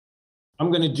I'm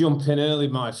going to jump in early,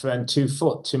 my friend, 2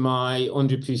 foot to my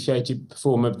underappreciated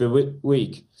performer of the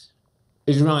week.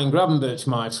 Is Ryan Gravenberch,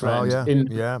 my friend, in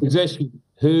position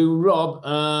who, Rob,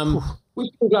 we're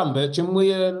Gravenberch, and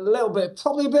we're a little bit,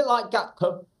 probably a bit like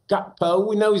Gakpo.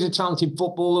 We know he's a talented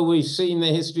footballer. We've seen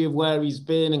the history of where he's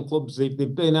been and clubs they've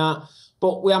been at,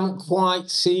 but we haven't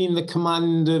quite seen the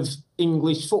command of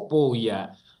English football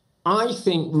yet. I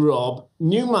think, Rob,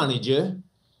 new manager,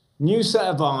 new set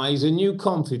of eyes, a new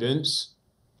confidence,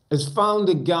 has found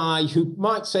a guy who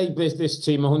might save this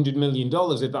team $100 million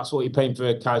if that's what you're paying for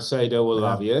Caicedo or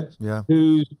Lavia,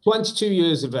 who's 22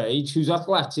 years of age, who's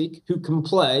athletic, who can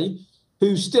play,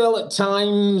 who still at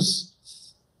times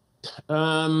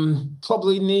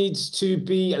probably needs to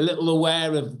be a little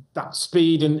aware of that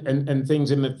speed and things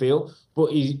in midfield.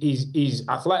 But his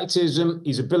athleticism,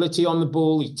 his ability on the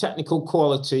ball, his technical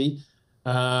quality.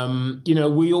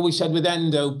 We always said with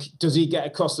Endo, does he get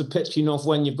across the pitch enough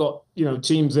when you've got,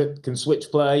 teams that can switch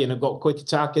play and have got quick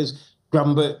attackers?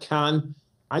 Gravenberch can.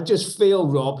 I just feel,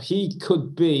 Rob, he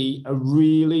could be a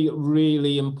really,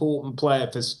 really important player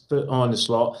for Arne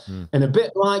Slot. And a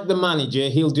bit like the manager,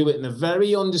 he'll do it in a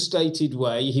very understated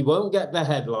way. He won't get the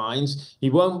headlines.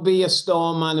 He won't be a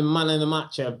star man and man of the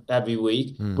match every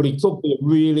week, but he could be a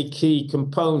really key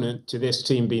component to this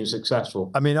team being successful.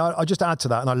 I mean, I'll just add to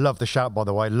that, and I love the shout, by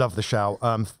the way, love the shout.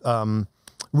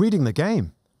 Reading the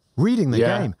game.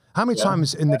 Game. How many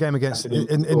times in the game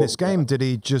in this game did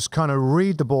he just kind of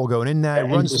read the ball going in there,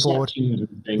 runs forward?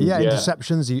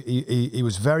 Interceptions. He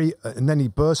was very, and then he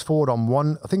burst forward on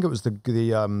one. I think it was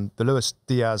the Luis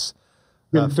Diaz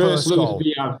first goal.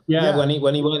 When he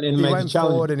went in and made the challenge.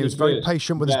 Forward and he was very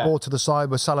patient with his ball to the side,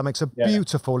 where Salah makes a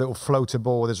beautiful little floated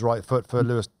ball with his right foot for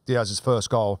Luis Diaz's first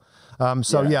goal. I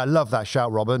love that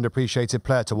shout, Rob. Underappreciated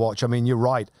player to watch. I mean, you're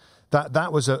right.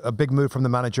 That was a big move from the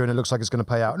manager, and it looks like it's going to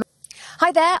pay out.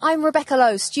 Hi there, I'm Rebecca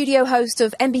Lowe, studio host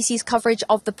of NBC's coverage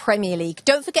of the Premier League.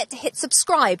 Don't forget to hit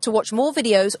subscribe to watch more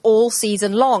videos all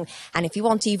season long. And if you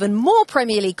want even more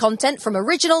Premier League content, from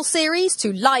original series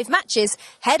to live matches,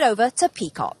 head over to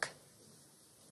Peacock.